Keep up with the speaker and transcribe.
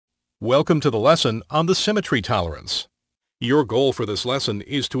Welcome to the lesson on the symmetry tolerance. Your goal for this lesson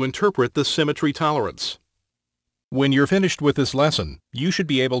is to interpret the symmetry tolerance. When you're finished with this lesson, you should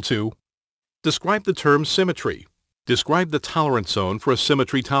be able to describe the term symmetry, describe the tolerance zone for a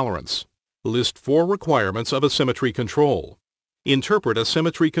symmetry tolerance, list 4 requirements of a symmetry control, interpret a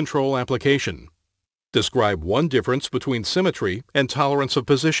symmetry control application, describe one difference between symmetry and tolerance of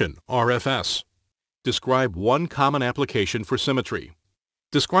position, RFS, describe one common application for symmetry.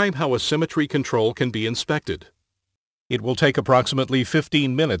 Describe how a symmetry control can be inspected. It will take approximately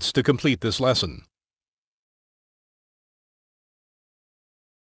 15 minutes to complete this lesson.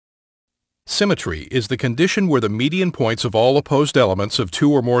 Symmetry is the condition where the median points of all opposed elements of two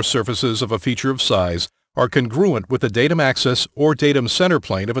or more surfaces of a feature of size are congruent with the datum axis or datum center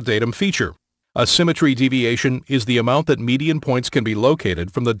plane of a datum feature. A symmetry deviation is the amount that median points can be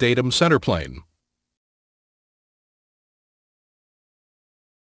located from the datum center plane.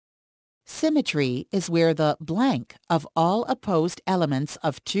 Symmetry is where the blank of all opposed elements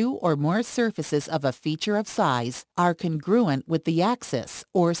of two or more surfaces of a feature of size are congruent with the axis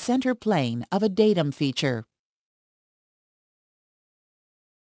or center plane of a datum feature.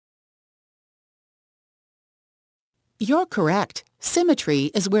 You're correct. Symmetry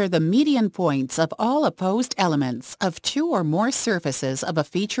is where the median points of all opposed elements of two or more surfaces of a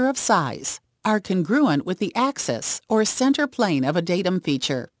feature of size are congruent with the axis or center plane of a datum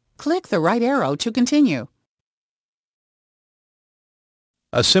feature. Click the right arrow to continue.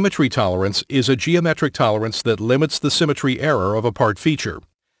 A symmetry tolerance is a geometric tolerance that limits the symmetry error of a part feature.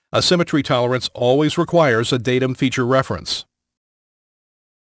 A symmetry tolerance always requires a datum feature reference.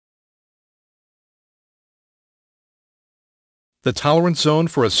 The tolerance zone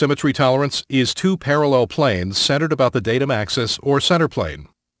for a symmetry tolerance is two parallel planes centered about the datum axis or center plane.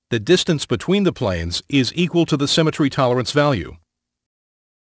 The distance between the planes is equal to the symmetry tolerance value.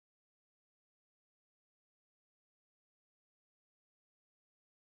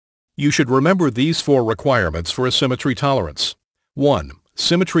 You should remember these 4 requirements for a symmetry tolerance. 1.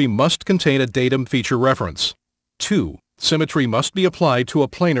 Symmetry must contain a datum feature reference. 2. Symmetry must be applied to a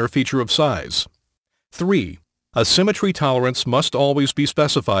planar feature of size. 3. A symmetry tolerance must always be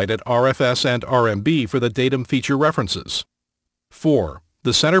specified at RFS and RMB for the datum feature references. 4.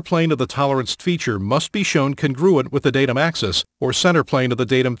 The center plane of the toleranced feature must be shown congruent with the datum axis or center plane of the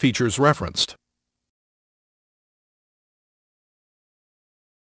datum features referenced.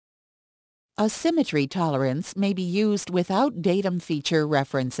 A symmetry tolerance may be used without datum feature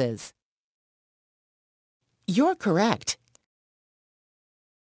references. You're correct.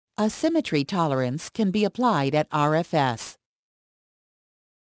 A symmetry tolerance can be applied at RFS.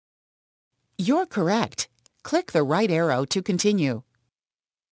 You're correct. Click the right arrow to continue.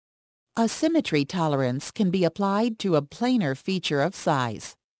 A symmetry tolerance can be applied to a planar feature of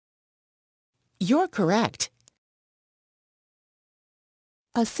size. You're correct.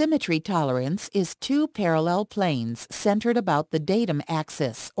 A symmetry tolerance is two parallel planes centered about the datum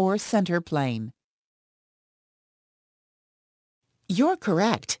axis or center plane. You're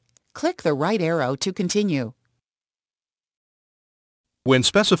correct. Click the right arrow to continue. When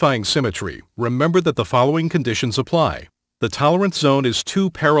specifying symmetry, remember that the following conditions apply. The tolerance zone is two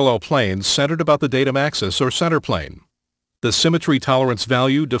parallel planes centered about the datum axis or center plane. The symmetry tolerance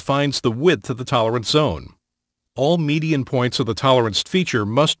value defines the width of the tolerance zone. All median points of the toleranced feature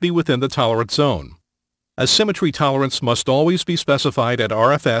must be within the tolerance zone. A symmetry tolerance must always be specified at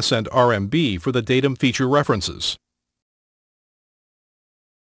RFS and RMB for the datum feature references.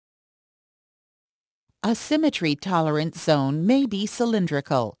 A symmetry tolerance zone may be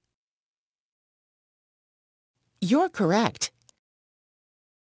cylindrical. You're correct.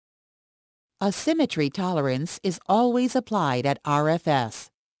 A symmetry tolerance is always applied at RFS.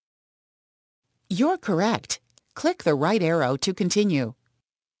 You're correct. Click the right arrow to continue.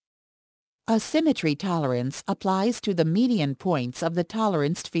 A symmetry tolerance applies to the median points of the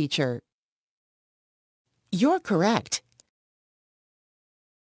toleranced feature. You're correct.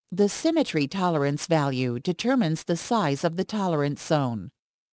 The symmetry tolerance value determines the size of the tolerance zone.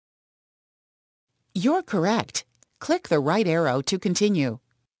 You're correct. Click the right arrow to continue.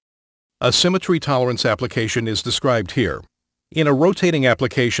 A symmetry tolerance application is described here. In a rotating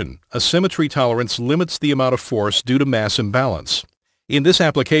application, a symmetry tolerance limits the amount of force due to mass imbalance. In this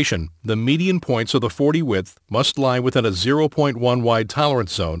application, the median points of the 40 width must lie within a 0.1 wide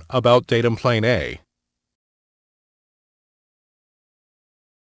tolerance zone about datum plane A.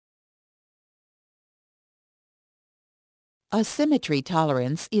 A symmetry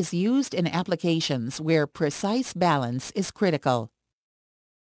tolerance is used in applications where precise balance is critical.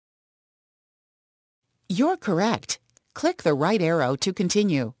 You're correct. Click the right arrow to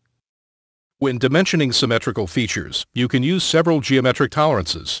continue. When dimensioning symmetrical features, you can use several geometric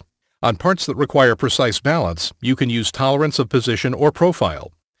tolerances. On parts that require precise balance, you can use tolerance of position or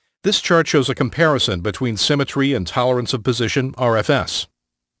profile. This chart shows a comparison between symmetry and tolerance of position, RFS.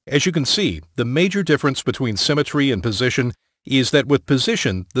 As you can see, the major difference between symmetry and position is that with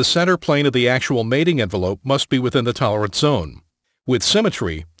position, the center plane of the actual mating envelope must be within the tolerance zone. With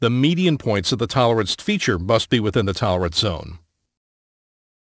symmetry, the median points of the toleranced feature must be within the tolerance zone.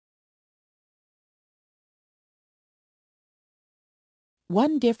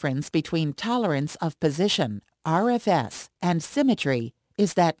 One difference between tolerance of position, RFS, and symmetry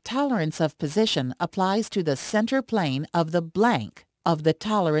is that tolerance of position applies to the center plane of the blank of the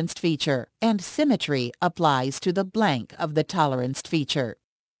toleranced feature, and symmetry applies to the blank of the toleranced feature.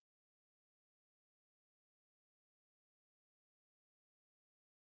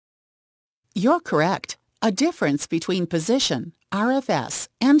 You're correct. A difference between position, RFS,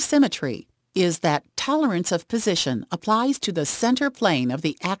 and symmetry is that tolerance of position applies to the center plane of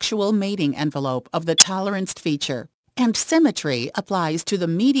the actual mating envelope of the toleranced feature, and symmetry applies to the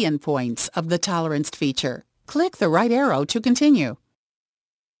median points of the toleranced feature. Click the right arrow to continue.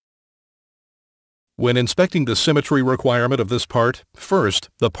 When inspecting the symmetry requirement of this part, first,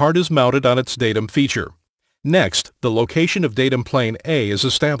 the part is mounted on its datum feature. Next, the location of datum plane A is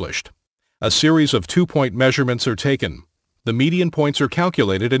established. A series of 2-point measurements are taken. The median points are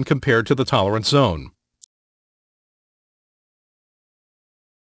calculated and compared to the tolerance zone.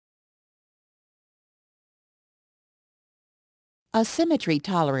 A symmetry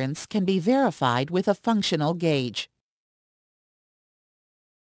tolerance can be verified with a functional gauge.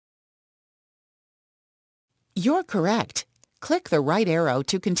 You're correct. Click the right arrow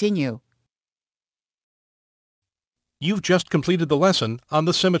to continue. You've just completed the lesson on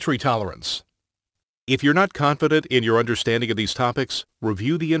the symmetry tolerance. If you're not confident in your understanding of these topics,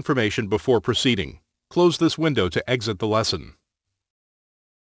 review the information before proceeding. Close this window to exit the lesson.